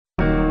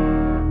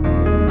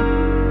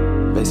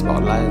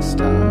Baseball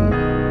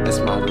lifestyle, it's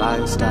my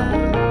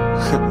lifestyle.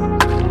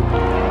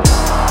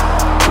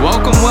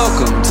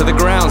 Welcome to the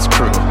Grounds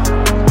Crew,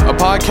 a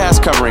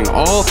podcast covering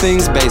all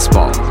things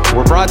baseball.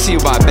 We're brought to you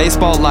by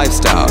Baseball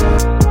Lifestyle.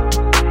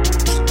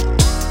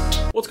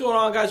 What's going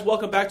on, guys?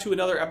 Welcome back to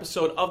another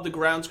episode of the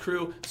Grounds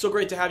Crew. So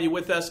great to have you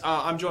with us.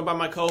 I'm joined by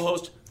my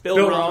co-host,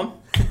 Bill Rom.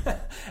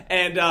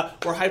 And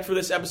we're hyped for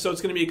this episode.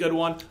 It's going to be a good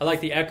one. I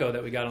like the echo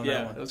that we got on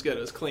that one. Yeah, it was good.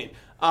 It was clean.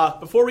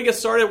 Before we get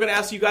started, we're going to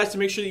ask you guys to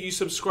make sure that you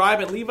subscribe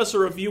and leave us a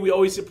review. We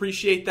always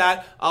appreciate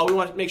that. We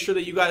want to make sure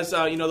that you guys,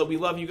 that we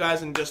love you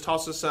guys, and just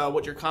toss us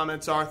what your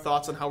comments are,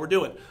 thoughts on how we're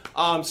doing.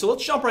 So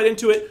let's jump right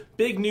into it.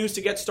 Big news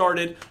to get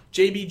started.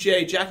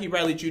 JBJ, Jackie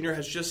Bradley Jr.,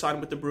 has just signed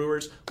with the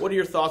Brewers. What are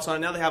your thoughts on it?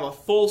 Now they have a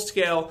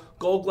full-scale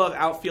Gold Glove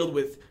outfield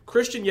with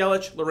Christian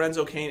Yelich,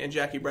 Lorenzo Cain, and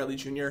Jackie Bradley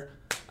Jr.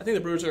 I think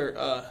the Brewers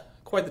are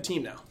quite the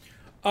team now.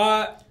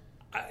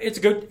 It's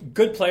a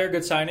good player,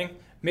 good signing.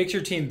 Makes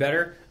your team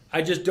better.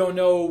 I just don't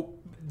know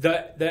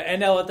the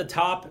NL at the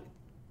top,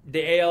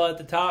 the AL at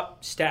the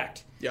top,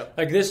 stacked. Yep.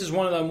 Like, this is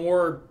one of the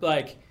more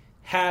like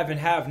have and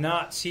have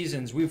not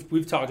seasons.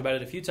 We've talked about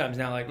it a few times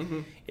now. Like,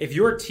 if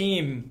your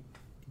team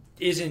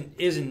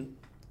isn't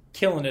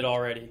killing it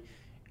already,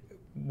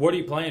 what are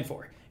you playing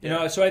for? You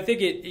know, so I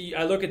think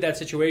I look at that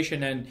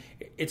situation, and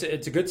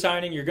it's a good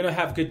signing. You're going to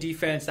have good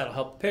defense that'll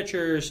help the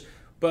pitchers,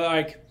 but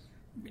like,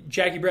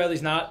 Jackie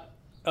Bradley's not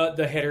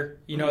the hitter.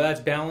 You know, that's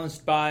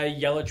balanced by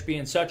Yelich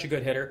being such a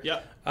good hitter,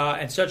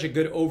 and such a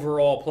good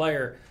overall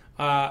player.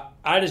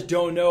 I just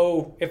don't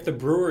know if the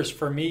Brewers,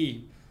 for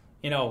me,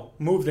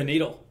 move the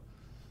needle.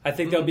 I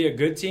think they'll be a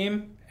good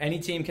team. Any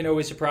team can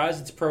always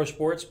surprise. It's pro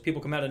sports. People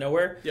come out of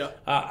nowhere. Yeah.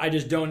 I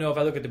just don't know if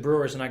I look at the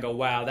Brewers and I go,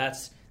 wow,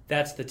 that's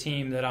the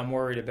team that I'm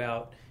worried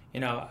about.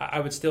 I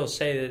would still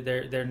say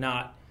that they're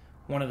not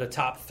one of the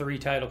top 3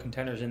 title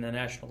contenders in the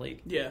National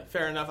League. Yeah,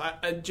 fair enough.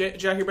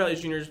 Jackie Bradley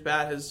Jr.'s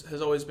bat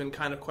has always been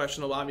kind of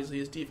questionable. Obviously,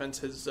 his defense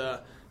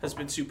has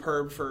been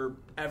superb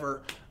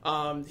forever.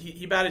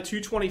 He batted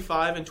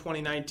 .225 in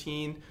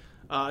 2019.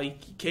 He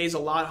K's a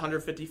lot,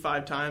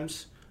 155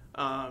 times.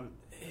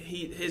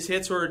 His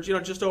hits were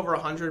just over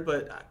 100,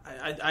 but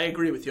I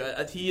agree with you.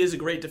 He is a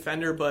great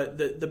defender, but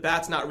the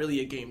bat's not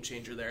really a game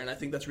changer there, and I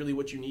think that's really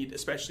what you need,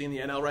 especially in the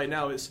NL right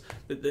now. Is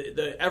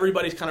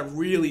everybody's kind of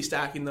really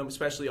stacking them,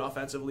 especially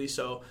offensively.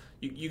 So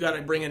you got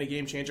to bring in a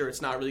game changer.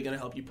 It's not really going to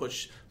help you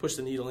push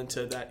the needle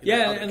into that.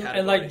 Yeah,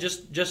 and like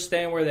just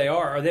staying where they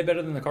are. Are they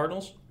better than the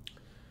Cardinals?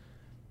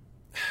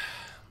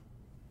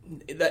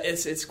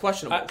 It's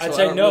questionable. I'd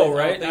say no,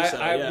 right?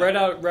 I right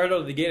out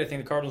of the gate, I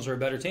think the Cardinals are a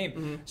better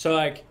team. So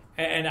like.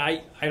 And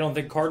I don't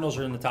think Cardinals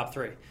are in the top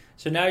 3.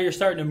 So now you're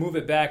starting to move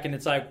it back, and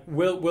it's like,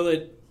 will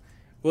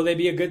they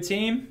be a good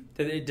team?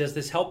 Does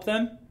this help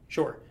them?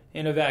 Sure,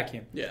 in a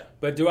vacuum. Yeah.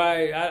 But do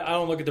I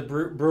don't look at the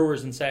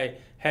Brewers and say,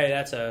 hey,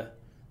 that's a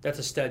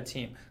stud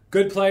team.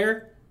 Good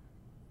player,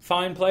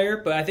 fine player,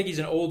 but I think he's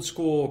an old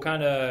school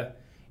kind of.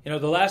 The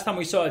last time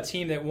we saw a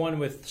team that won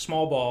with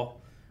small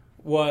ball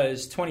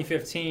was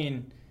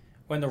 2015.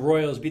 When the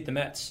Royals beat the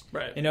Mets.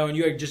 Right. And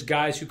you had just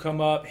guys who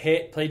come up,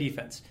 hit, play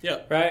defense.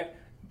 Yeah. Right.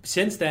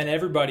 Since then,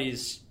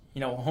 everybody's,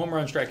 home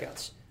run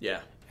strikeouts. Yeah.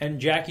 And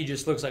Jackie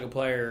just looks like a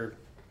player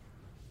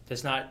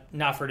that's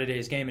not for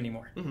today's game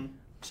anymore.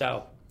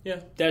 So, yeah,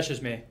 that's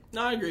just me.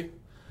 No, I agree.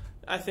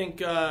 I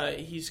think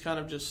he's kind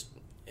of just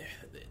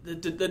the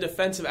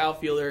defensive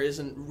outfielder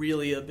isn't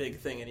really a big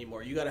thing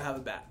anymore. You got to have a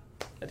bat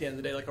at the end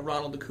of the day, like a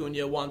Ronald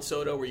Acuna, Juan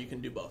Soto, where you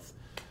can do both.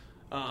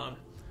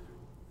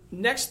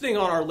 Next thing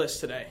on our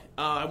list today,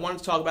 I wanted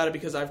to talk about it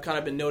because I've kind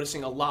of been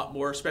noticing a lot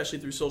more, especially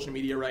through social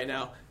media right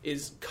now,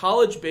 is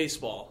college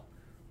baseball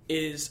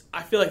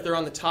I feel like they're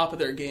on the top of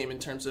their game in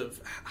terms of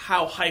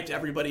how hyped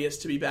everybody is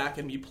to be back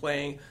and be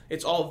playing.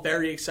 It's all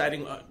very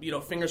exciting.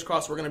 Fingers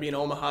crossed we're going to be in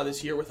Omaha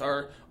this year with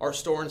our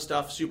store and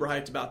stuff. Super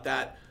hyped about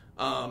that.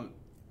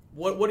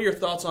 What are your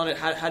thoughts on it?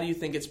 How do you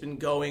think it's been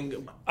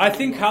going? I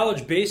think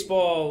college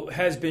baseball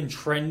has been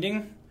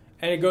trending.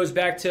 And it goes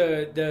back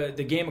to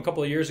the game a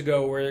couple of years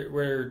ago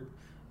where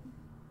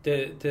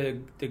the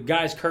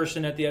guy's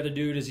cursing at the other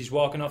dude as he's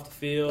walking off the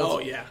field. Oh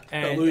yeah,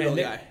 and, the Louisville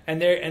guy.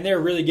 And they're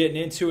really getting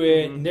into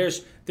it. And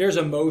there's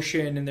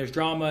emotion and there's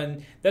drama,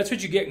 and that's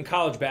what you get in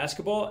college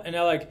basketball. And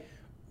now, like,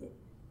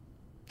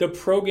 the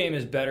pro game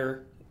is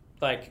better,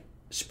 like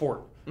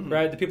sport,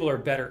 right? The people are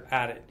better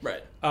at it,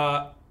 right?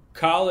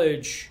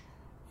 College,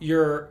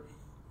 you're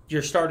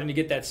starting to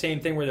get that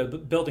same thing where they're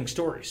building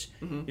stories.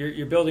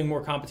 You're building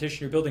more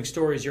competition. You're building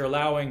stories. You're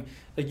allowing,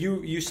 like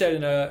you said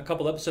in a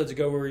couple episodes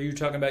ago where you were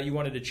talking about you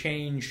wanted to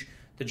change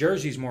the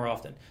jerseys more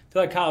often. I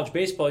feel like college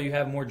baseball, you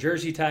have more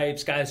jersey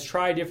types. Guys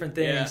try different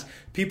things. Yeah.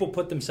 People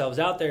put themselves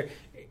out there.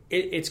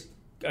 It's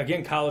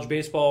again, college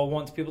baseball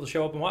wants people to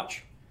show up and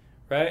watch,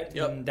 right?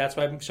 Yep. And that's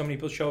why so many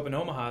people show up in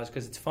Omaha, is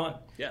because it's fun.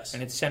 Yes.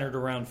 And it's centered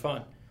around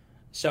fun.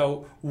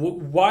 So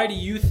why do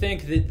you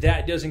think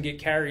that doesn't get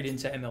carried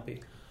into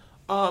MLB?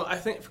 I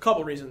think for a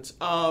couple of reasons.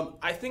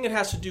 I think it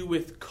has to do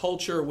with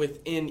culture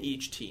within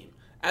each team.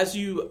 As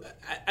you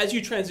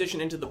transition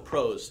into the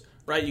pros,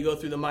 right? You go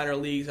through the minor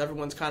leagues,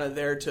 everyone's kind of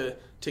there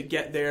to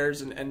get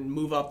theirs and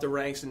move up the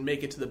ranks and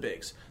make it to the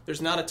bigs.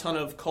 There's not a ton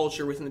of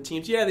culture within the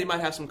teams. Yeah, they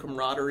might have some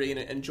camaraderie and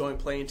enjoy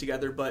playing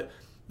together, but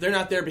they're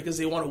not there because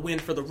they want to win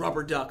for the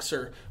Rubber Ducks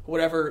or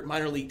whatever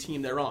minor league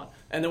team they're on.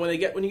 And then when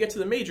you get to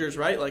the majors,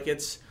 right, like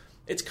it's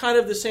kind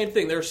of the same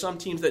thing. There are some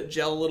teams that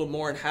gel a little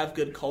more and have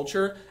good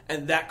culture,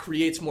 and that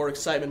creates more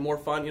excitement, more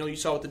fun. You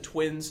saw with the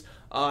Twins,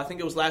 I think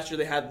it was last year,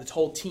 they had the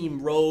whole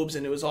team robes,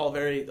 and it was all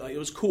very, it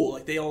was cool.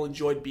 Like, they all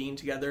enjoyed being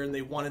together, and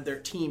they wanted their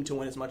team to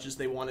win as much as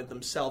they wanted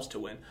themselves to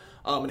win.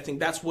 And I think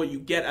that's what you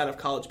get out of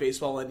college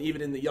baseball, and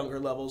even in the younger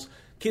levels,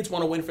 kids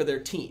want to win for their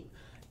team.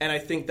 And I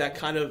think that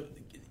kind of,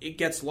 it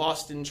gets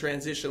lost in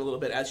transition a little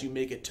bit as you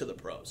make it to the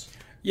pros.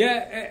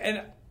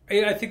 Yeah,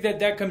 and I think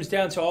that comes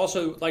down to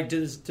also, like,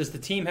 does the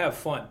team have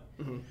fun?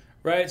 Mm-hmm.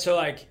 Right? So,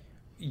 like,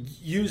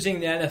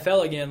 using the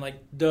NFL again, like,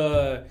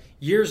 the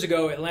years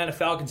ago, Atlanta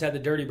Falcons had the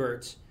Dirty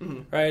Birds,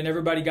 mm-hmm. right? And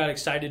everybody got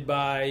excited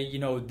by,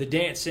 the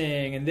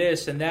dancing and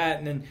this and that,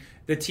 and then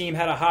the team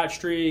had a hot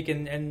streak,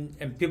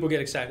 and people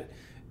get excited.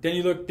 Then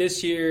you look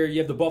this year, you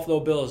have the Buffalo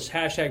Bills,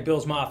 #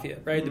 Bills Mafia,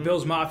 right? Mm-hmm. The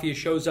Bills Mafia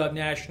shows up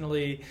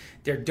nationally.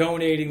 They're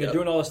donating. They're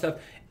doing all this stuff.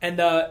 And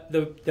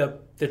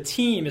the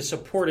team is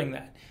supporting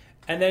that.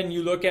 And then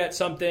you look at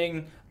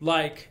something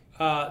like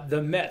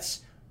the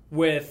Mets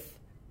with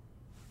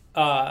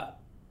LFGM,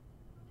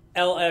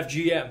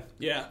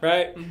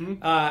 right? Mm-hmm.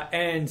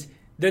 And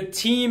the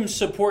team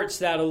supports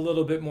that a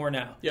little bit more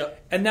now.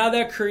 Yep. And now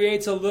that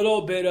creates a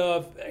little bit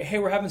of, hey,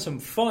 we're having some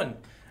fun.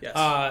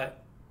 Yes.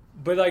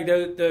 But like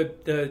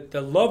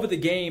the love of the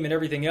game and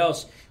everything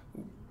else,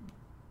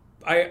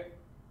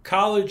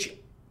 college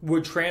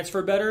would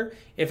transfer better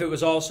if it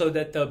was also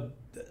that the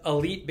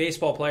elite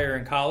baseball player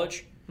in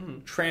college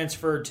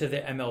transferred to the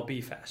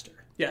MLB faster.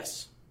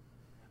 Yes.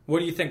 What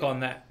do you think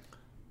on that?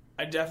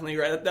 I definitely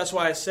agree. That's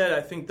why I said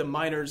I think the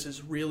minors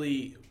is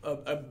really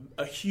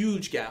a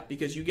huge gap,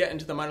 because you get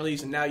into the minor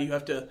leagues and now you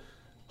have to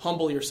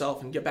humble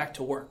yourself and get back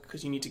to work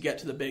because you need to get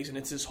to the bigs, and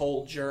it's this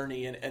whole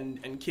journey.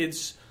 And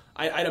kids,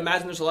 I'd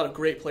imagine there's a lot of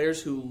great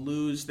players who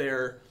lose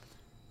their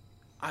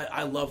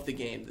I love the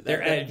game.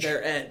 Their edge.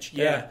 Their edge,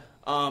 yeah.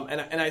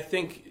 And I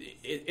think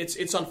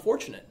it's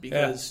unfortunate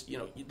because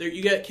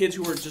you get kids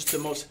who are just the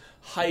most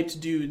hyped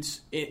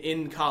dudes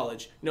in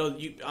college.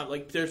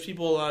 Like there's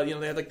people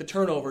they have like the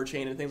turnover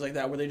chain and things like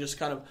that where they just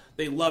kind of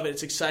they love it.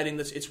 It's exciting.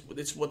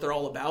 It's what they're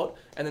all about.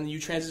 And then you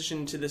transition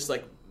into this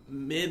like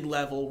mid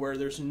level where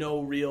there's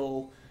no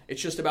real.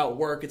 It's just about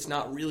work. It's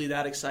not really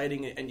that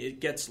exciting, and it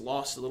gets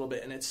lost a little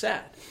bit, and it's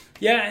sad.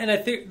 Yeah, and I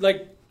think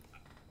like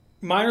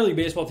minor league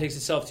baseball takes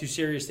itself too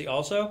seriously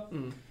also.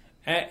 Mm.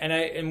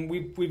 And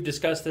we've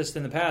discussed this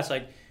in the past.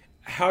 Like,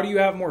 how do you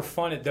have more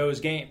fun at those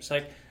games?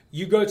 Like,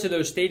 you go to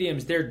those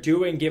stadiums, they're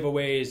doing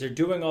giveaways, they're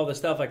doing all this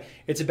stuff. Like,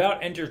 it's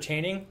about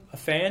entertaining a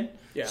fan.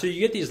 Yeah. So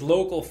you get these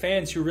local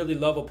fans who really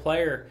love a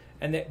player,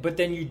 but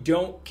then you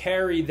don't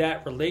carry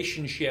that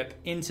relationship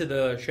into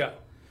the show.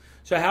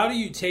 So how do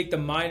you take the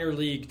minor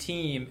league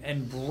team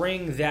and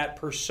bring that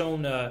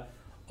persona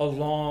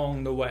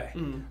along the way,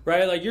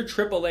 right? Like your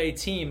AAA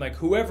team, like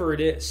whoever it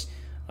is,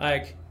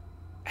 like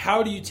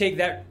how do you take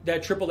that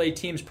AAA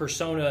team's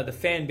persona, the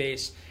fan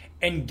base,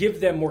 and give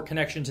them more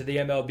connection to the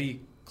MLB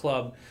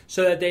club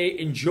so that they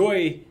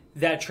enjoy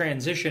that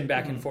transition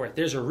back and forth?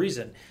 There's a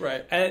reason.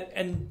 Right.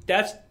 And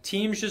that's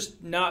teams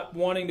just not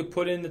wanting to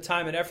put in the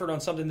time and effort on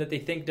something that they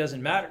think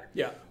doesn't matter.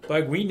 Yeah.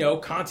 But we know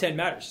content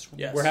matters.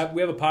 Yes. We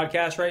have a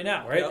podcast right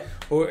now, right? Yep.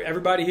 Or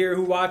everybody here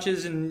who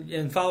watches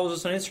and follows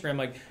us on Instagram,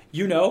 like,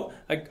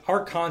 like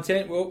our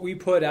content, what we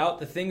put out,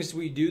 the things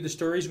we do, the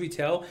stories we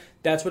tell,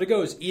 that's what it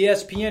goes.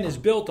 ESPN is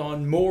built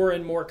on more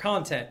and more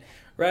content,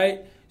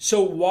 right?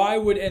 So why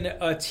would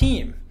a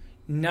team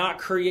not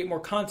create more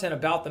content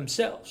about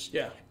themselves?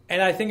 Yeah.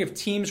 And I think if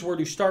teams were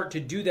to start to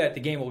do that, the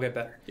game will get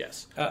better.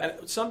 Yes.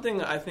 And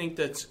something I think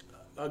that's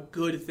a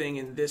good thing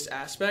in this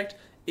aspect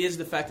is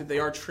the fact that they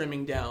are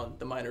trimming down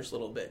the minors a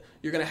little bit.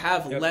 You're going to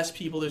have less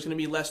people. There's going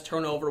to be less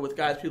turnover with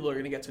guys. People are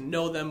going to get to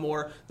know them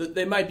more.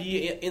 They might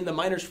be in the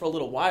minors for a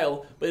little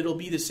while, but it'll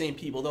be the same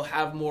people. They'll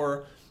have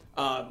more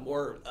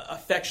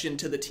affection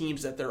to the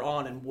teams that they're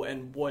on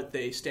and what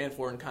they stand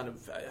for and kind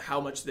of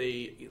how much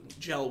they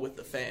gel with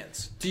the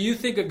fans. Do you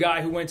think a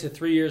guy who went to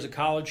 3 years of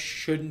college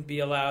shouldn't be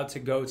allowed to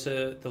go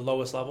to the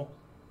lowest level?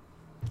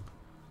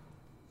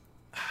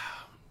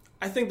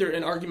 I think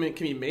an argument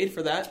can be made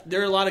for that.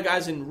 There are a lot of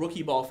guys in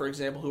rookie ball, for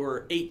example, who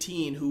are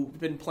 18 who've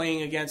been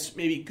playing against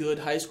maybe good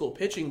high school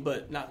pitching,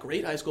 but not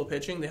great high school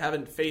pitching. They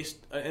haven't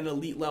faced an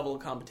elite level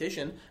of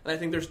competition. And I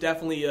think there's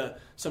definitely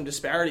some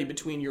disparity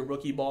between your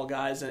rookie ball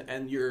guys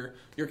and your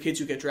kids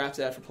who get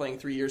drafted after playing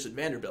 3 years at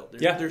Vanderbilt.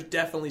 There's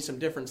definitely some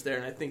difference there,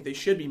 and I think they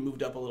should be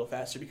moved up a little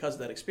faster because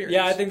of that experience.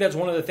 Yeah, I think that's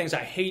one of the things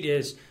I hate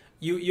is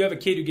you have a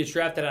kid who gets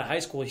drafted out of high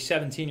school, he's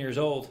 17 years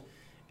old,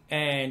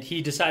 and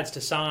he decides to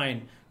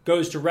sign,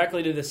 goes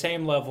directly to the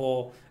same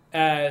level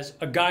as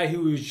a guy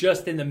who's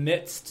just in the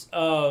midst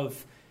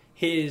of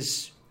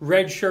his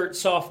redshirt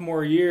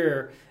sophomore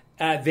year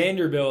at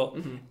Vanderbilt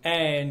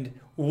and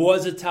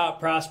was a top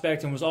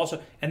prospect and was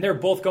also, and they're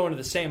both going to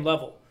the same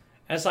level.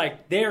 And it's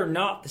like, they're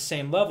not the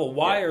same level.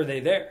 Why are they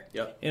there?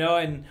 Yep.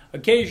 And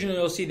occasionally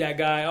you'll see that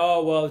guy,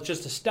 oh, well, it's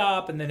just a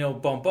stop, and then he'll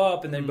bump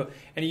up. And then,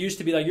 and he used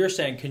to be, like you're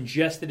saying,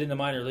 congested in the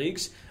minor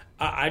leagues.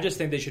 I just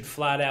think they should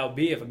flat out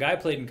be, if a guy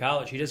played in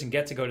college, he doesn't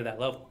get to go to that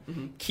level.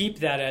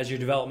 Keep that as your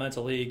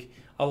developmental league.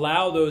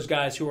 Allow those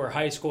guys who are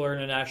high school or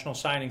international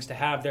signings to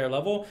have their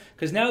level,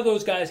 because now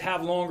those guys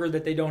have longer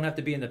that they don't have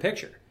to be in the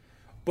picture.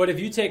 But if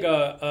you take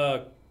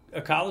a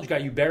college guy,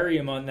 you bury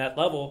him on that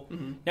level,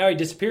 now he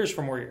disappears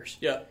for more years.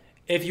 Yeah.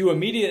 If you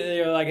immediately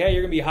are like, hey,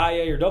 you're going to be high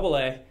A or double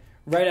A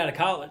right out of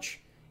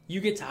college,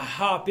 you get to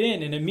hop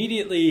in, and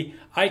immediately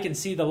I can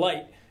see the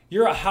light.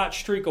 You're a hot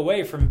streak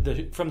away from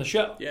the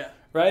show. Yeah.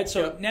 Right?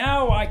 So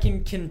now I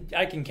can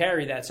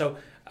carry that. So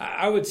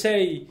I would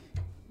say,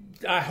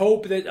 I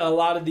hope that a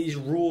lot of these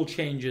rule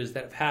changes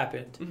that have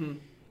happened,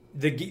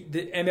 the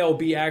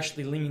MLB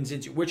actually leans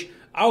into, which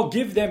I'll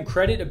give them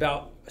credit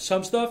about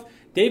some stuff.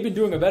 They've been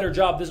doing a better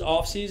job this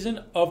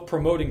offseason of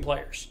promoting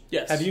players.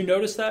 Yes. Have you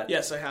noticed that?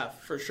 Yes, I have,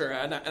 for sure.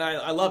 And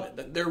I love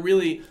it. They're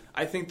really,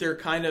 I think they're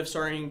kind of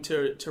starting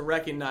to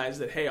recognize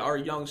that, hey, our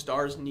young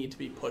stars need to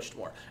be pushed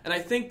more. And I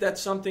think that's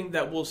something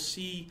that we'll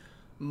see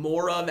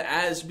more of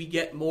as we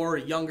get more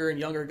younger and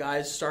younger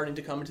guys starting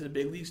to come into the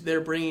big leagues.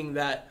 They're bringing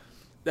that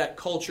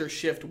culture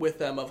shift with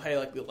them of, hey,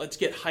 like, let's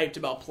get hyped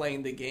about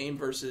playing the game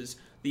versus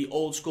the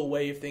old school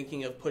way of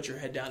thinking of put your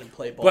head down and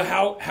play ball. But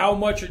how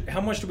much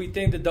do we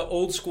think that the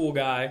old school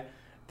guy,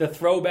 the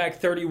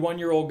throwback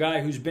 31-year-old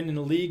guy who's been in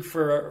the league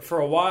for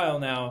a while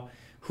now,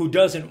 who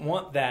doesn't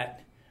want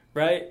that,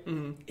 right?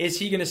 Is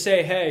he going to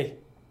say, hey,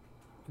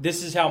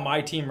 this is how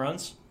my team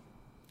runs?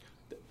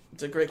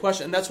 It's a great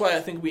question. And that's why I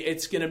think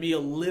it's going to be a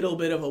little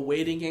bit of a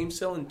waiting game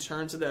still in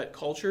terms of that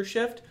culture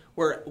shift,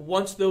 where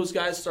once those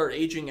guys start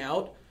aging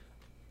out,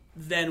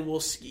 then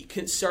we'll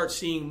can start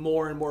seeing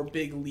more and more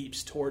big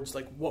leaps towards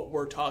like what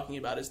we're talking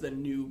about as the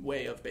new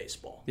way of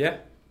baseball. Yeah,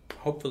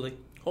 hopefully.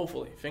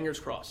 Fingers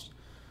crossed.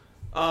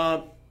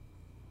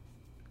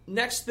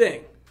 Next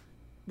thing,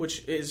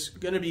 which is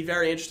going to be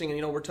very interesting,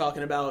 and we're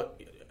talking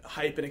about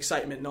hype and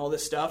excitement and all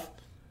this stuff.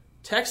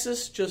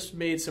 Texas just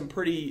made some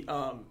pretty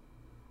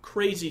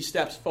crazy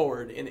steps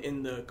forward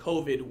in the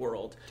COVID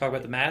world. Talk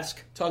about the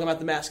mask? Talking about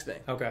the mask thing.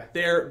 Okay.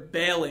 They're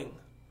bailing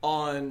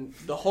on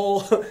the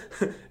whole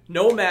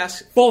no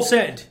mask. Full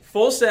send,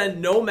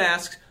 no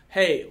masks.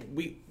 Hey,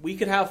 we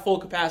could have full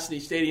capacity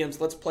stadiums.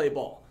 Let's play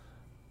ball.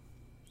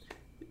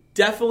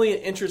 Definitely an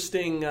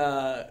interesting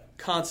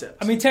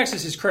concept. I mean,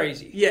 Texas is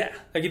crazy. Yeah.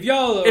 Like, if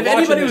y'all are if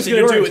anybody was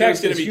going to do it,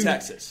 Texas, it was going to be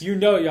Texas. You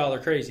know y'all are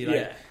crazy. Like,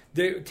 yeah.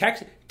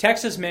 The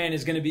Texas man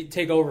is going to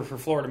take over for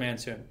Florida man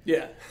soon.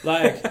 Yeah.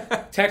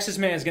 Like, Texas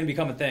man is going to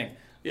become a thing.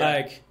 Yeah.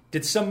 Like,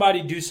 did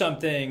somebody do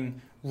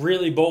something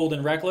really bold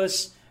and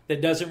reckless that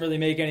doesn't really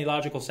make any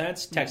logical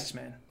sense? Texas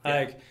man. Yeah.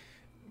 Like,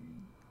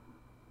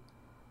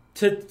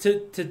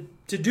 to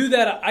do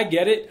that, I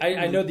get it.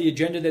 I know the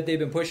agenda that they've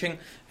been pushing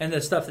and the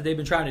stuff that they've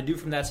been trying to do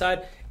from that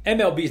side.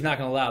 MLB is not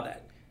going to allow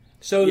that.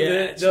 So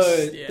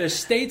the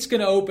state's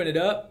going to open it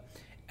up,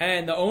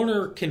 and the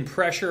owner can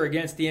pressure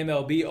against the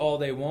MLB all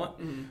they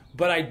want.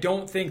 But I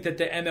don't think that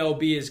the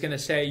MLB is going to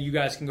say you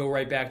guys can go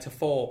right back to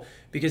full,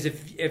 because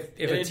if a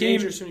team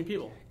endangers so many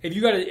people. If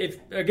you got to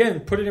again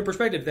put it in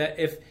perspective that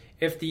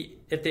if the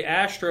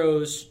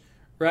Astros,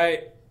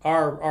 right,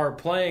 are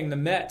playing the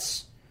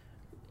Mets,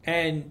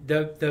 and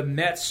the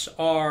Mets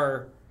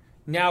are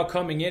now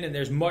coming in, and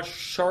there's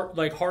much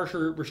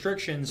harsher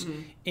restrictions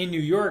in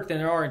New York than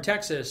there are in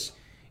Texas,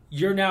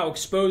 you're now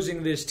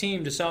exposing this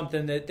team to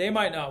something that they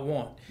might not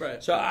want.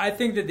 Right. So I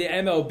think that the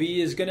MLB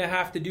is going to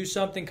have to do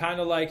something kind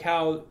of like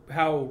how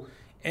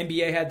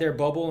NBA had their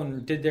bubble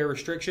and did their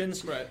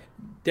restrictions. Right.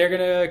 They're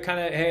going to kind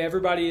of, hey,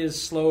 everybody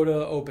is slow to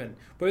open.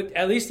 But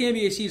at least the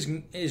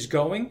NBA is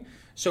going,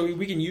 so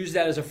we can use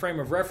that as a frame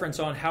of reference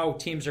on how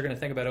teams are going to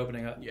think about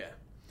opening up. Yeah.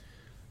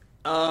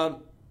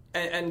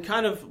 And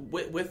kind of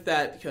with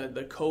that, kind of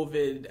the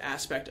COVID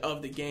aspect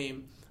of the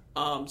game,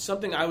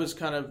 something I was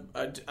kind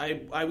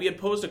of we had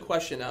posed a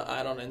question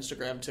out on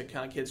Instagram to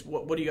kind of kids.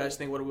 What do you guys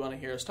think? What do we want to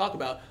hear us talk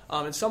about?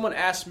 And someone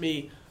asked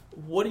me,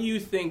 what do you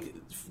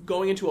think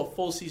going into a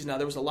full season? Now,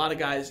 there was a lot of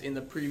guys in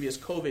the previous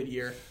COVID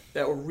year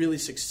that were really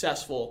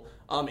successful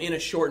in a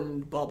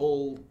shortened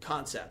bubble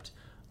concept,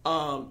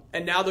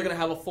 and now they're going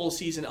to have a full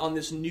season on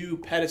this new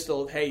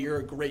pedestal of, hey, you're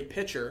a great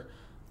pitcher.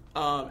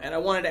 And I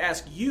wanted to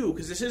ask you,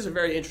 because this is a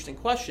very interesting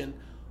question,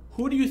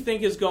 who do you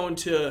think is going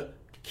to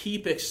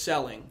keep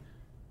excelling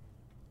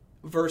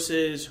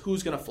versus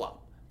who's going to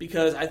flop?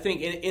 Because I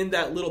think in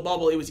that little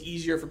bubble, it was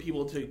easier for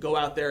people to go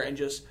out there and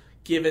just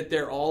give it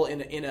their all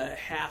in a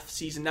half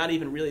season. Not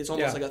even really. It's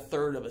almost like a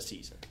third of a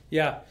season.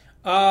 Yeah.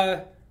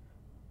 I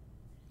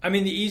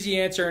mean, the easy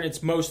answer, and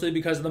it's mostly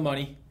because of the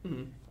money,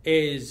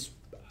 is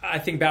I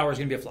think Bauer's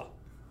going to be a flop.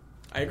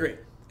 I agree.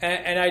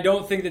 And I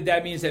don't think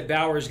that means that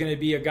Bauer is going to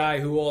be a guy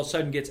who all of a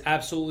sudden gets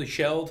absolutely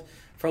shelled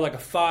for like a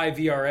 5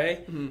 ERA.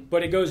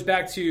 But it goes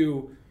back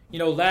to,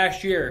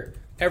 last year,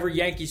 every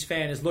Yankees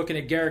fan is looking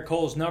at Garrett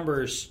Cole's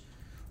numbers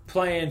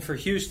playing for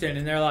Houston,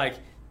 and they're like,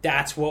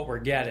 that's what we're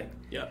getting.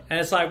 Yeah. And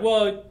it's like,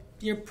 well,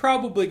 you're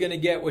probably going to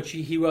get what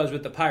he was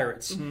with the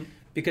Pirates. Mm-hmm.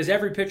 Because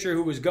every pitcher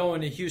who was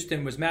going to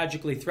Houston was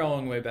magically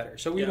throwing way better.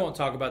 So we won't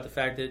talk about the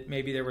fact that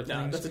maybe there were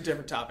things that's a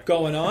different topic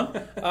going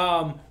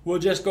on. We'll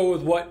just go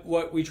with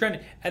what we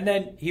trended. And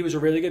then he was a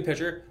really good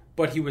pitcher,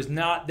 but he was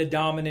not the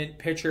dominant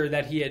pitcher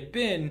that he had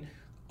been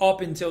up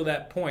until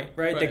that point,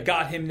 right? That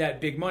got him that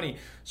big money.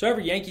 So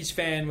every Yankees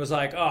fan was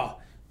like, oh,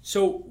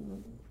 so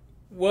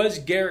was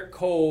Garrett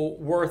Cole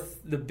worth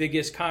the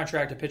biggest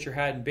contract a pitcher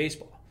had in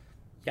baseball?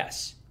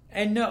 Yes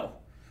and no.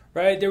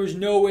 Right? There was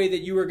no way that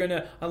you were going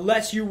to,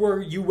 unless you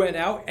went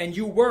out and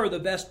you were the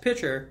best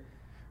pitcher,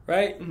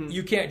 right? Mm-hmm.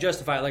 You can't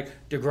justify it.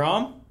 Like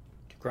DeGrom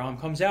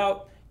comes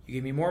out, you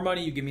give me more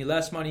money, you give me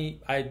less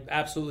money, I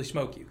absolutely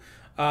smoke you.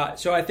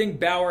 So I think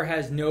Bauer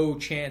has no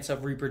chance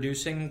of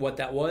reproducing what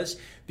that was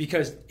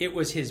because it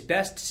was his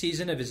best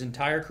season of his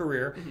entire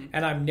career,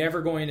 and I'm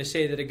never going to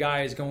say that a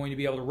guy is going to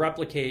be able to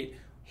replicate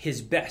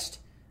his best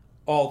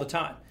all the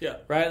time. Yeah.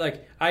 Right?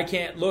 Like, I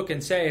can't look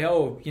and say,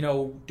 oh,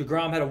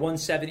 DeGrom had a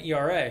 1.7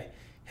 ERA.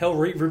 He'll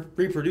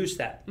reproduce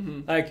that.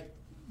 Mm-hmm. Like,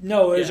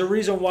 no, there's a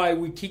reason why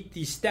we keep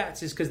these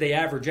stats is because they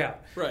average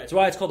out. Right. That's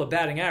why it's called a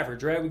batting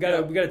average, right? We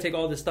gotta take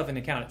all this stuff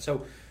into account.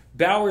 So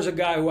Bauer's a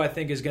guy who I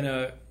think is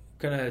gonna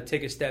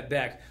take a step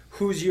back.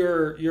 Who's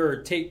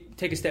your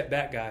take a step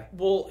back guy?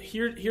 Well,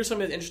 here's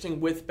something that's interesting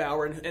with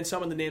Bauer and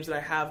some of the names that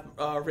I have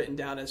written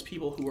down as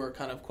people who are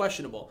kind of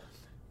questionable.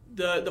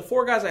 The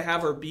four guys I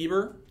have are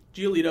Bieber,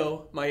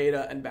 Giolito,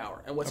 Maeda, and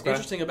Bauer. And what's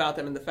interesting about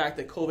them and the fact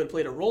that COVID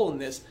played a role in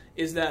this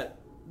is that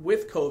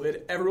with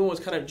COVID, everyone was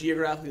kind of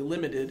geographically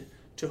limited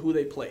to who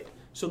they played.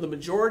 So the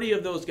majority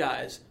of those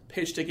guys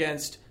pitched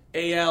against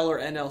AL or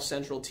NL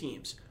Central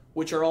teams,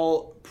 which are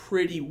all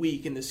pretty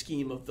weak in the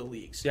scheme of the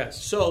leagues.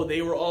 Yes. So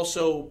they were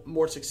also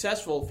more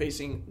successful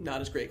facing not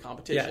as great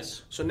competition.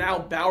 Yes. So now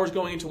Bauer's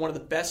going into one of the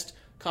best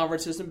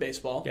conferences in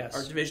baseball,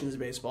 or divisions in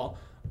baseball.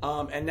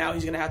 And now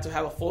he's going to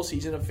have a full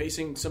season of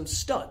facing some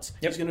studs.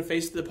 Yep. He's going to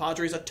face the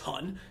Padres a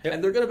ton,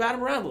 and they're going to bat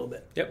him around a little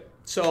bit. Yep.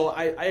 So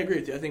I agree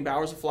with you. I think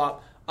Bauer's a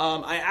flop.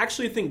 I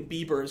actually think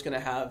Bieber is going to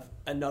have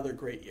another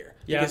great year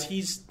because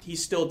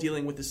he's still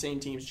dealing with the same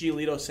teams.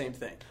 Giolito, same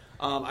thing.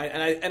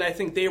 I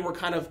think they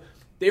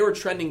were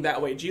trending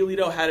that way.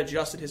 Giolito had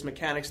adjusted his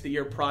mechanics the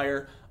year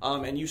prior,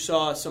 and you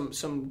saw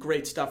some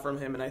great stuff from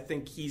him, and I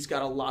think he's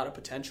got a lot of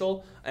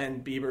potential,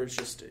 and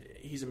Bieber's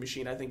he's a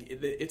machine. I think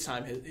it's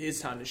time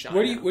his time to shine.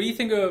 What do you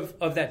think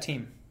of that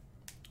team?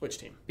 Which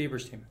team?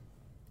 Bieber's team.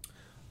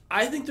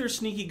 I think they're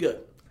sneaky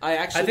good.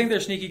 I think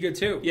they're sneaky good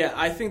too. Yeah,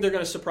 I think they're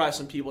going to surprise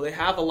some people. They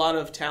have a lot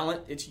of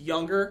talent. It's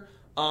younger,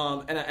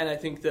 and I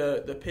think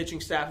the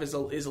pitching staff is a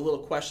little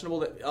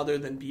questionable other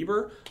than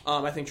Bieber.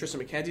 I think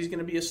Tristan McKenzie is going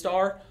to be a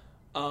star.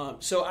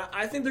 So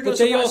I think they're going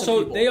to surprise some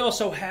people.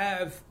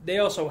 They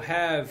also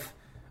have,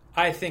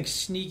 I think,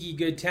 sneaky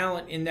good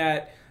talent in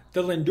that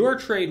the Lindor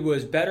trade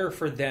was better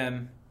for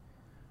them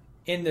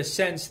in the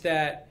sense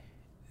that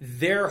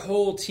their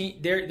whole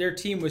team, their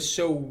team was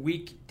so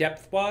weak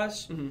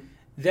depth-wise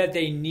that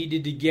they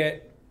needed to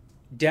get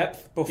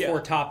depth before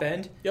top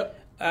end. Yep.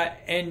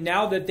 And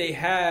now that they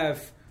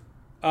have,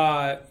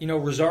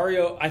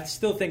 Rosario, I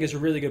still think is a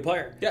really good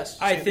player. Yes.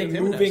 I think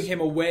moving him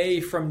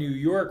away from New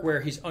York,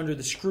 where he's under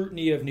the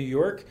scrutiny of New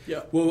York,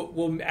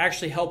 will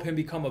actually help him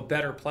become a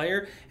better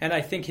player. And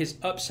I think his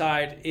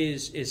upside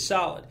is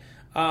solid.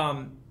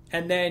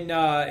 And then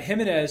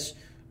Jimenez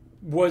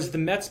was the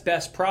Mets'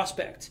 best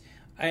prospect,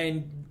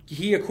 and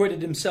he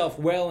acquitted himself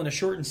well in a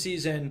shortened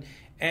season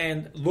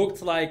and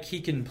looked like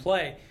he can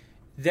play.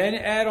 Then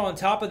add on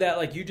top of that,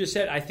 like you just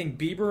said, I think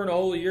Bieber in a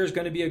whole year is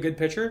going to be a good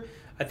pitcher.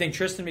 I think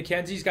Tristan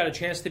McKenzie's got a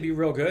chance to be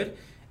real good.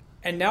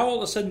 And now all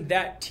of a sudden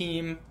that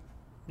team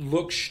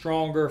looks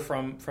stronger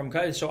from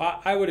guys. So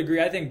I would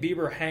agree. I think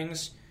Bieber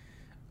hangs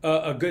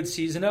a good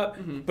season up.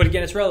 Mm-hmm. But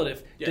again, it's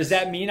relative. Yes. Does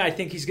that mean I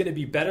think he's going to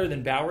be better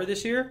than Bauer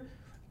this year?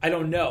 I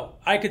don't know.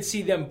 I could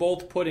see them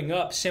both putting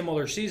up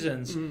similar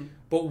seasons,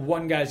 but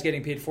one guy's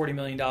getting paid $40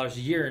 million a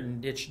year,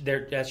 and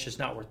that's just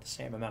not worth the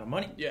same amount of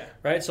money. Yeah.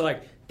 Right? So,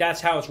 that's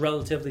how it's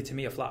relatively, to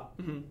me, a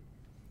flop. Mm-hmm.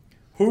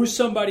 Who's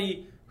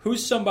somebody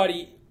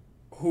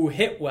who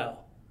hit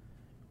well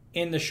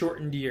in the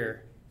shortened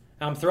year?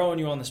 I'm throwing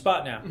you on the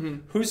spot now. Mm-hmm.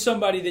 Who's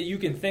somebody that you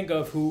can think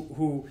of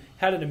who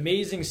had an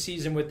amazing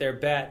season with their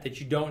bat that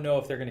you don't know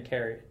if they're going to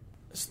carry it?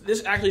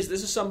 This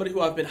is somebody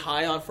who I've been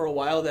high on for a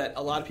while that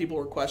a lot of people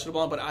were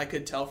questionable on, but I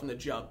could tell from the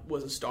jump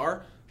was a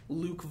star.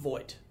 Luke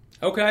Voit.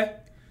 Okay.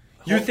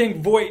 You think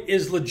Voit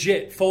is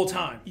legit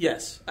full-time?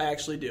 Yes, I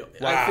actually do.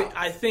 Wow.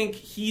 I think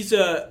he's in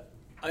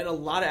a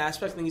lot of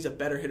aspects, I think he's a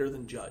better hitter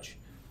than Judge.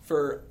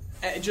 For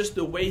just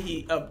the way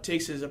he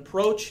takes his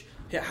approach,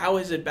 how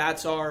his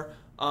at-bats are,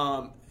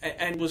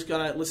 and was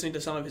listening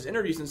to some of his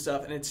interviews and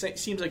stuff, and it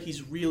seems like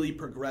he's really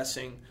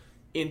progressing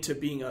into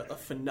being a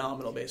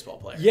phenomenal baseball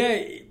player.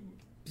 Yeah.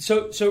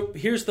 So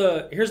here's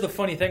the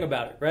funny thing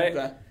about it, right?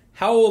 Okay.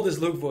 How old is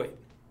Luke Voit?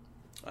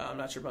 I'm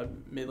not sure, about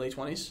mid-late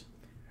 20s.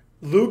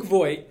 Luke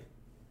Voit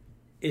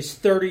is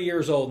 30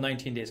 years old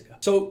 19 days ago.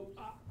 So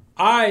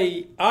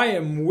I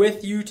am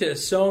with you to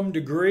some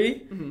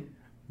degree,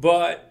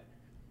 but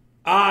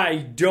I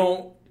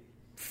don't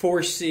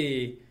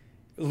foresee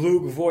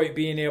Luke Voit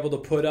being able to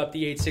put up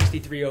the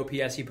 863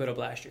 OPS he put up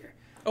last year.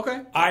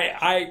 Okay.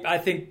 I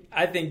think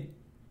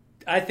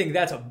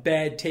that's a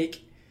bad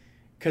take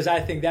because I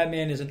think that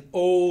man is an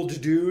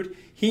old dude.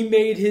 He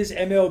made his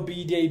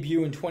MLB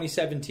debut in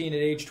 2017 at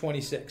age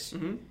 26.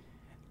 Mm-hmm.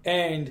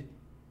 And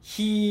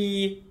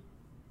he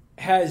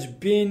has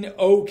been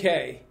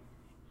okay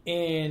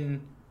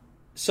in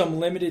some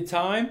limited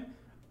time.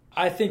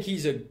 I think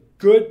he's a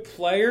good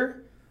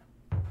player.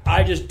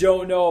 I just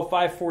don't know if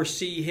I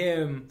foresee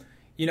him,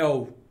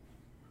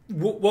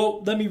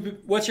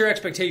 what's your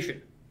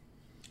expectation?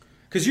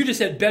 Because you just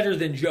said better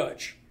than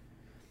Judge.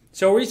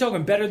 So are we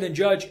talking better than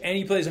Judge and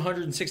he plays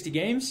 160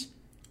 games?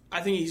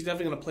 I think he's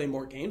definitely going to play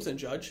more games than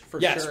Judge,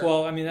 for sure. Yes,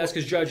 well, I mean, that's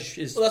because Judge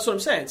is that's what I'm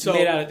saying. So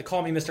made out of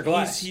Call Me Mr.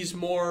 Glass. He's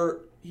more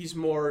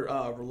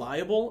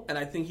reliable, and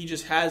I think he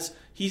just has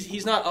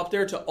he's not up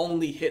there to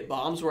only hit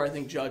bombs where I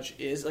think Judge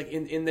is, like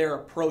in their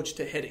approach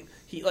to hitting.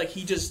 He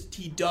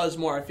does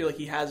more. I feel like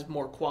he has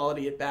more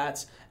quality at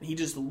bats, and he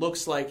just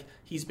looks like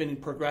he's been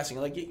progressing.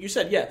 Like you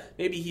said, yeah,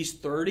 maybe he's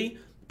 30,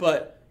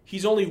 but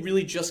he's only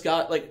really just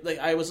got like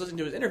I was listening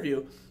to his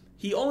interview.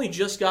 He only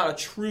just got a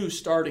true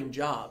starting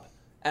job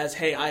as,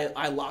 hey,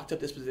 I locked up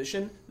this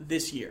position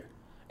this year.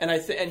 And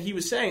and he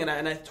was saying, and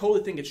I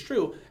totally think it's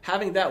true,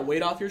 having that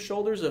weight off your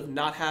shoulders of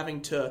not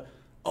having to,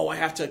 I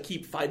have to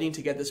keep fighting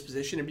to get this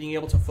position, and being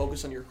able to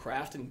focus on your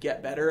craft and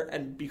get better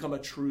and become a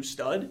true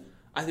stud,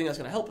 I think that's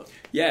going to help him.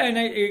 Yeah, and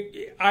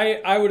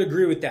I would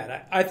agree with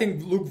that. I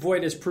think Luke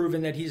Voit has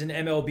proven that he's an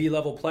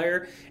MLB-level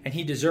player, and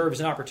he deserves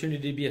an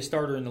opportunity to be a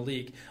starter in the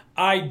league.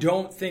 I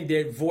don't think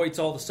that Voigt's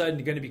all of a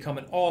sudden going to become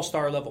an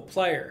all-star level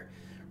player,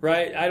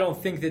 right? I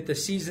don't think that the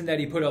season that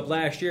he put up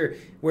last year,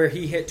 where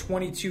he hit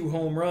 22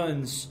 home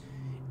runs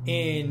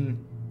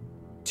in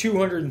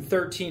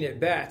 213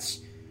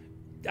 at-bats,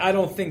 I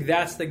don't think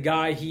that's the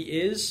guy he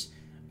is.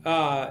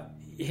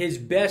 His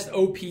best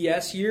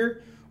OPS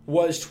year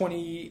was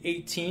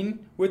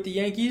 2018 with the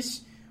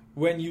Yankees.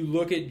 When you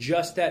look at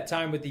just that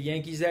time with the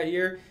Yankees that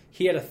year,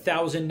 he had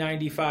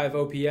 1,095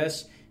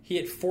 OPS. He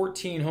hit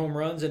 14 home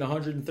runs and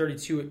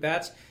 132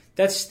 at-bats.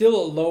 That's still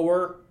a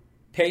lower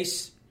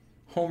pace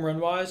home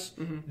run-wise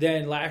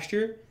than last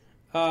year.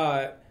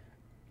 Well,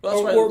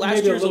 that's why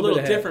last year's a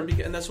little different,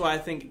 and that's why I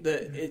think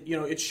that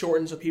it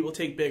shortens so people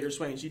take bigger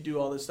swings. You do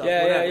all this stuff.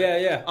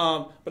 Yeah.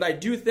 But I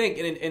do think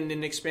in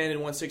an expanded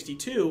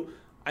 162,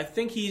 I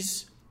think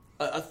he's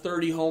a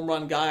 30 home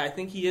run guy. I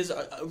think he is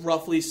a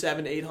roughly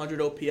 700 to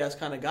 800 OPS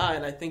kind of guy,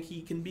 and I think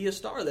he can be a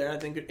star there. I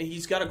think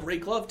he's got a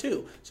great glove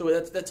too. So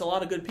that's a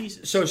lot of good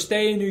pieces. So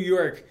stay in New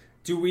York.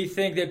 Do we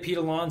think that Pete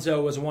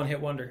Alonso was a one-hit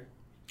wonder?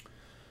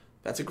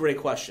 That's a great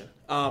question.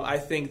 I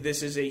think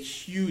this is a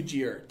huge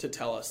year to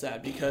tell us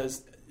that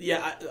because,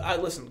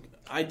 listen,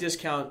 I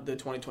discount the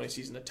 2020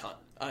 season a ton.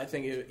 I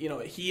think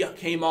he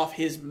came off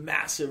his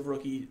massive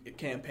rookie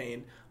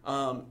campaign,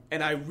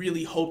 and I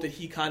really hope that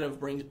he kind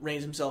of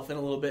reins himself in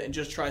a little bit and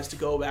just tries to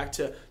go back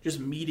to just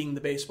meeting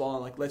the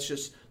baseball and let's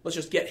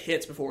just get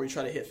hits before we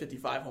try to hit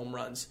 55 home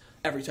runs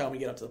every time we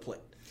get up to the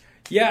plate.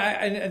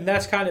 Yeah, and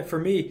that's kind of for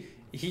me.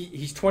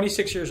 He's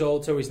 26 years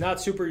old, so he's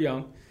not super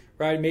young.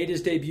 Right, made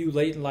his debut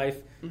late in life.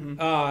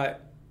 Mm-hmm.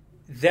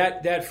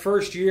 That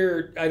first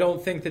year, I don't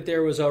think that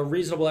there was a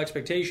reasonable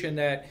expectation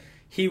that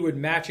he would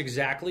match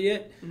exactly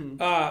it.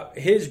 Mm-hmm.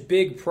 His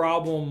big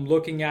problem,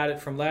 looking at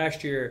it from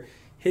last year,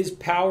 his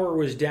power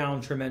was down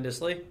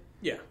tremendously.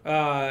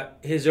 Yeah.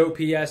 His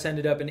OPS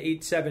ended up in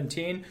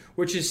 817,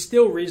 which is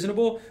still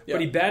reasonable, but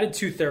he batted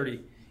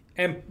 230.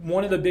 And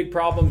one of the big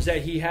problems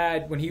that he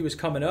had when he was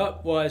coming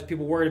up was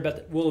people worried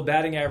about will the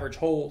batting average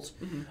hold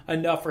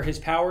enough for his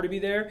power to be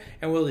there,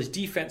 and will his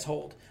defense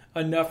hold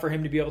enough for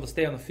him to be able to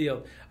stay on the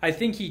field. I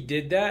think he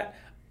did that.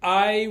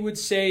 I would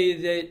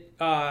say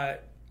that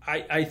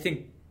I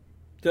think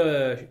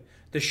the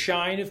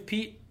shine of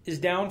Pete is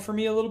down for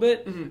me a little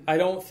bit. Mm-hmm. I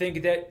don't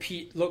think that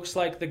Pete looks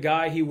like the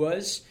guy he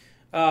was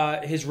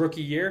his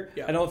rookie year.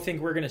 Yeah. I don't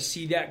think we're going to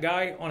see that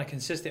guy on a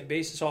consistent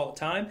basis all the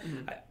time.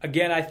 Mm-hmm.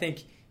 Again, I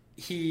think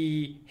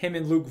him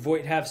and Luke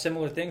Voit have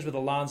similar things, with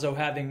Alonso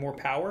having more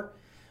power.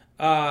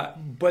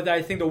 But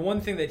I think the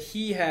one thing that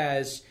he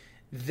has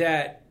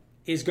that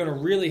is going to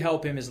really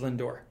help him is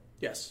Lindor.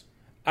 Yes.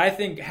 I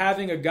think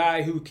having a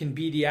guy who can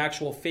be the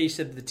actual face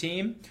of the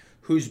team,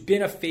 who's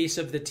been a face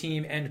of the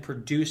team and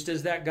produced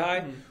as that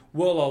guy,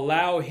 will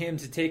allow him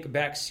to take a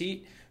back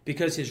seat,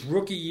 because his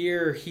rookie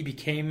year he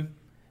became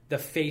the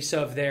face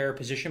of their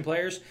position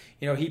players.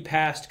 He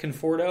passed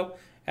Conforto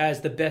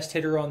as the best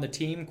hitter on the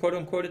team, quote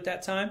unquote, at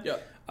that time.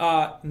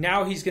 Yeah.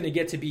 Now he's going to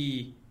get to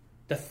be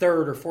the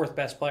third or fourth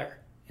best player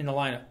in the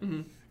lineup.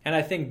 Mm-hmm. And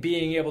I think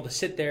being able to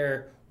sit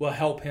there will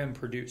help him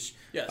produce.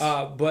 Yes.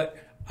 But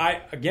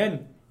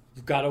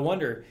you've got to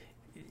wonder,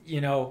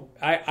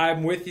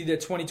 I'm with you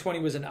that 2020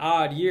 was an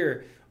odd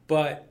year,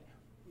 but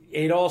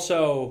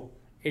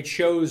it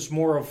shows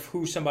more of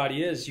who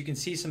somebody is. You can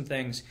see some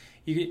things.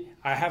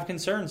 I have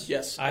concerns.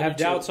 Yes. I have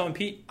doubts on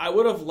Pete. I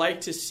would have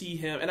liked to see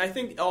him, and I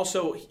think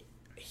also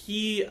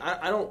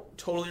I don't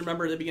totally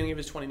remember the beginning of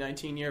his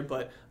 2019 year,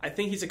 but I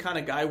think he's the kind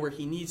of guy where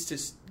he needs to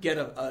get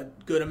a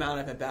good amount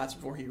of at-bats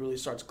before he really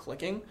starts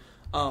clicking.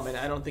 And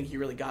I don't think he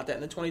really got that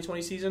in the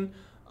 2020 season.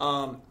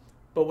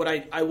 But what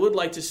I would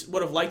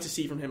have liked to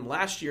see from him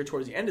last year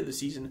towards the end of the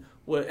season,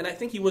 and I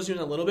think he was doing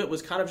a little bit,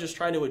 was kind of just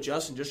trying to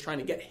adjust and just trying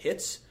to get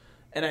hits.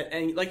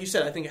 And like you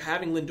said, I think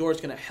having Lindor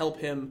is going to help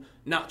him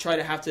not try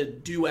to have to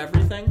do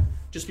everything,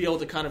 just be able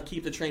to kind of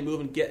keep the train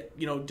moving, get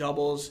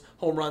doubles,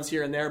 home runs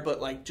here and there, but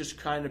like just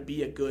trying to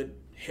be a good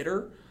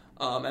hitter.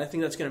 And I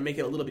think that's going to make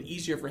it a little bit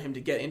easier for him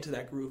to get into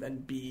that groove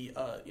and be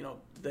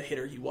the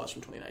hitter he was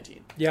from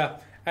 2019. Yeah,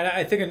 and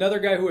I think another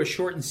guy who a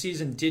shortened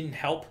season didn't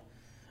help,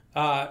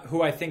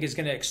 who I think is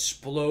going to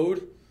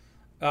explode,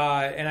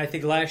 and I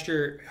think last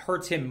year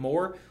hurts him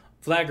more,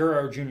 Vlad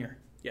Guerrero Jr.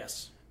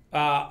 Yes.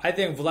 I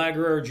think Vlad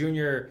Guerrero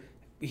Jr.,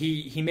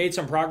 he made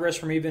some progress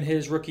from even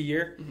his rookie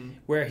year,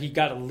 where he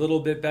got a little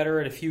bit better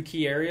at a few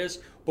key areas.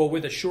 But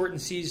with a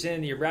shortened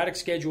season, the erratic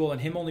schedule, and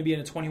him only being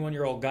a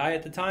 21-year-old guy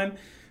at the time,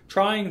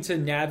 trying to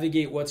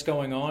navigate what's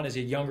going on as a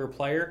younger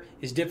player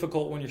is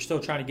difficult when you're still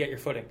trying to get your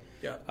footing.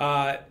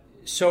 Yeah.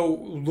 So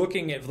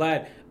looking at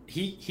Vlad,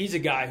 he's a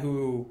guy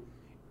who,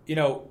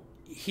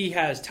 he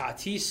has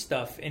Tatis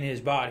stuff in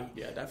his body.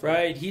 Yeah, definitely.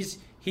 Right?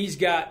 He's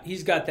got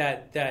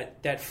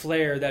that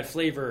flair, that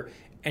flavor,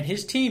 and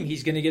his team,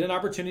 he's going to get an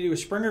opportunity with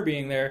Springer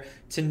being there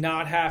to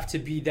not have to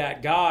be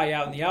that guy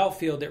out in the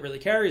outfield that really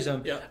carries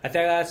him. Yeah. I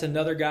think that's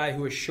another guy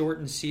who a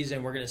shortened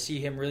season, we're going to see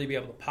him really be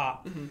able to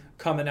pop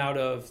coming out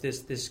of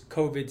this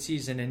COVID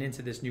season and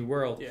into this new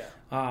world.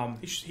 Yeah.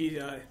 He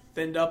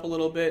thinned up a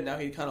little bit. Now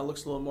he kind of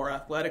looks a little more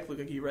athletic. Look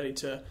like he's ready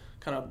to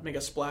kind of make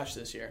a splash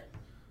this year.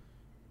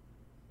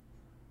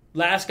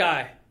 Last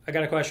guy I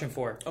got a question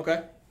for.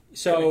 Okay.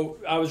 So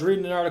I was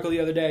reading an article the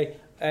other day,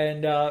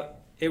 and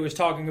it was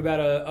talking about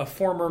a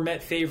former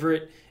Met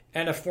favorite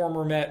and a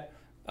former Met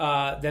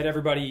that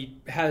everybody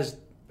has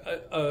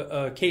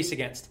a case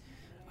against,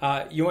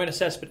 Yoenis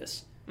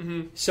Cespedes.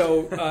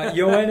 So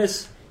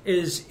Yoenis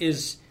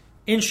is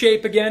in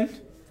shape again.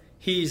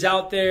 He's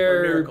out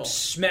there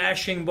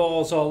smashing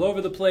balls all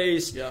over the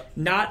place,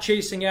 not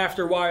chasing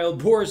after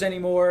wild boars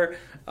anymore.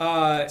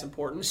 That's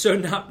important. So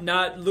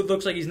not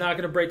looks like he's not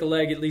going to break a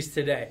leg, at least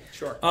today.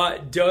 Sure.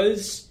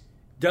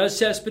 Does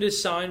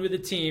Cespedes sign with the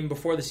team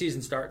before the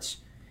season starts?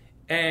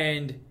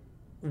 And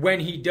when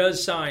he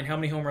does sign, how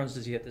many home runs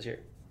does he hit this year?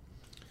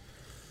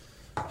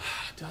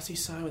 Does he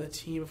sign with a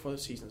team before the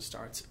season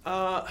starts?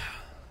 Do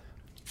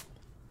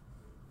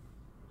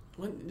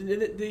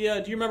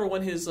you remember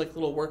when his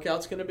little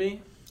workout's going to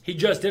be? He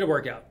just did a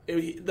workout.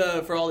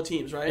 For all the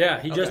teams, right?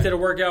 Yeah, he just did a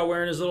workout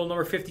wearing his little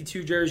number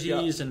 52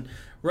 jerseys, and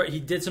he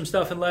did some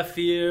stuff in left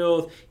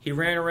field. He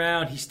ran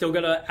around. He still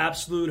got an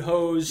absolute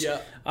hose.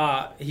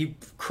 Yeah. He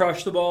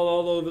crushed the ball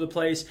all over the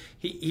place.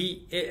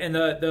 And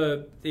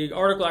the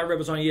article I read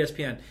was on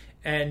ESPN,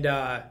 and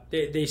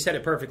they said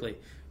it perfectly.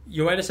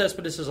 Yoenis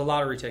Cespedes is a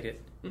lottery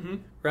ticket,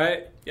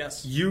 right?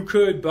 Yes. You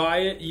could buy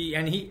it,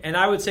 and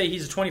I would say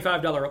he's a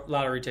 $25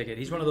 lottery ticket.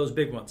 He's one of those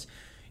big ones.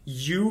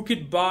 You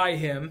could buy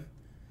him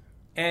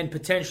and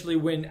potentially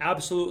win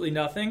absolutely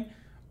nothing,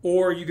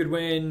 or you could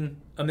win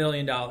 $1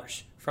 million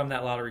from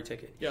that lottery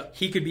ticket. Yeah.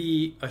 He could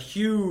be a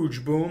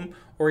huge boom,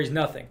 or he's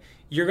nothing.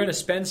 You're going to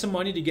spend some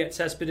money to get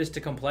Cespedes to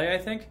come play, I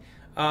think,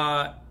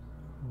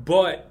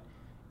 but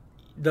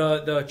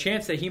the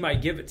chance that he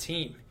might give a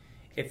team,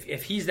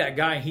 if he's that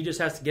guy and he just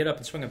has to get up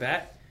and swing a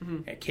bat,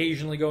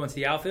 occasionally go into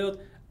the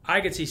outfield,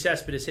 I could see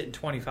Cespedes hitting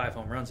 25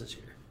 home runs this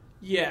year.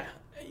 Yeah.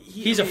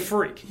 He's a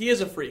freak. He is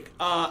a freak.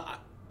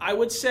 I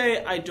would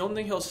say I don't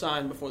think he'll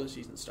sign before the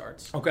season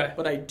starts. Okay.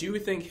 But I do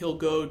think he'll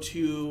go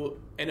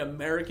to an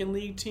American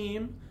League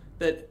team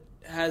that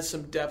has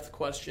some depth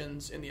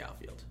questions in the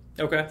outfield.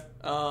 Okay.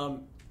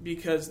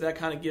 Because that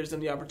kind of gives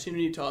them the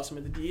opportunity to toss him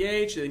in the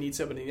DH. They need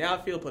somebody in the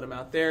outfield, put him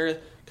out there,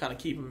 kind of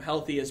keep him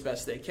healthy as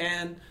best they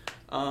can.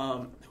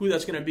 Who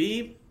that's going to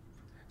be,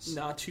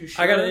 not too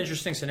sure. I got an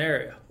interesting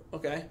scenario.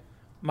 Okay.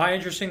 My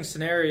interesting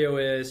scenario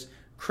is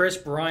Chris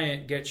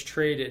Bryant gets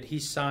traded. He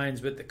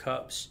signs with the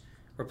Cubs,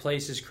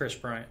 replaces Chris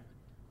Bryant.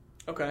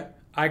 Okay.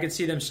 I could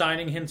see them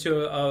signing him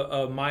to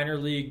a minor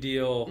league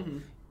deal.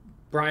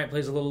 Bryant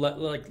plays a little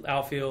like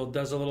outfield,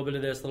 does a little bit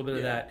of this, a little bit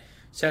of that.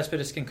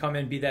 Cespedes can come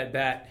in, be that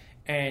bat,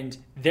 and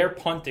they're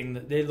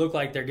punting. They look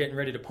like they're getting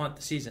ready to punt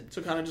the season.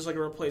 So kind of just like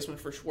a replacement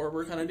for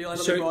Schwarber kind of deal. I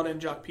know they brought in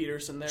Jock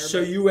Peterson there. So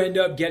you end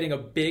up getting a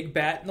big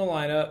bat in the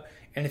lineup,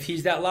 and if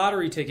he's that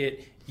lottery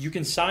ticket, you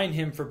can sign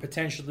him for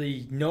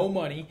potentially no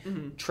money,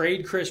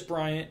 trade Chris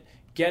Bryant,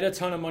 get a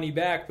ton of money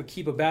back, but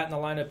keep a bat in the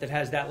lineup that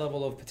has that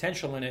level of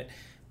potential in it.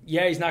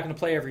 Yeah, he's not going to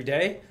play every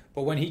day,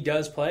 but when he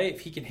does play, if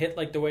he can hit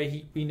like the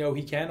way we know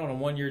he can on a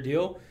one-year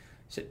deal,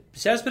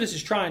 Cespedes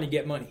is trying to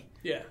get money.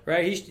 Yeah.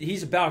 Right?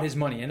 He's about his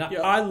money. And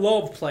I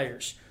love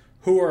players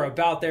who are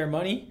about their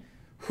money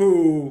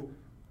who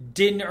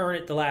didn't earn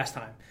it the last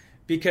time.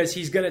 Because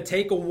he's going to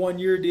take a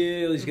one-year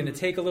deal, he's going to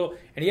take a little,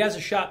 and he has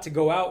a shot to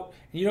go out,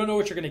 and you don't know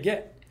what you're going to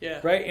get. Yeah.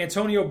 Right?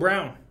 Antonio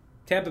Brown,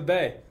 Tampa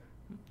Bay.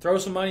 Throw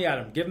some money at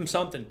him. Give him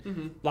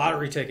something.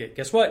 Lottery ticket.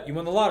 Guess what? You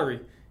won the lottery.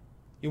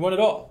 You won it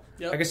all.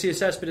 Yep. I can see a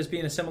Cespedes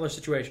being a similar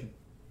situation.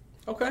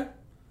 Okay.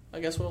 I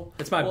guess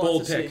It's my we'll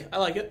bold have to pick. see. I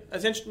like it.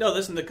 That's interesting. No,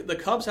 listen, the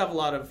Cubs have a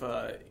lot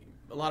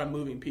of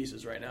moving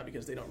pieces right now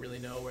because they don't really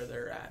know where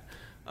they're at.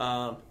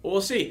 Well,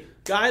 we'll see.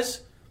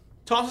 Guys,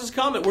 toss us a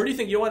comment. Where do you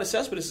think Yoenis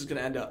Cespedes is going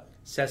to end up?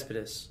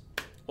 Cespedes.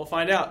 We'll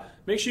find out.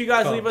 Make sure you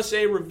guys Cubs. leave us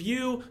a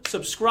review,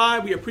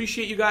 subscribe. We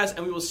appreciate you guys,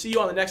 and we will see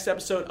you on the next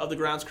episode of The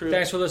Grounds Crew.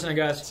 Thanks for listening,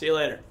 guys. See you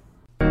later.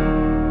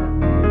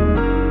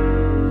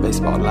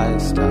 Baseball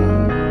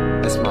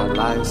lifestyle, it's my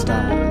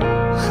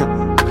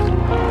lifestyle.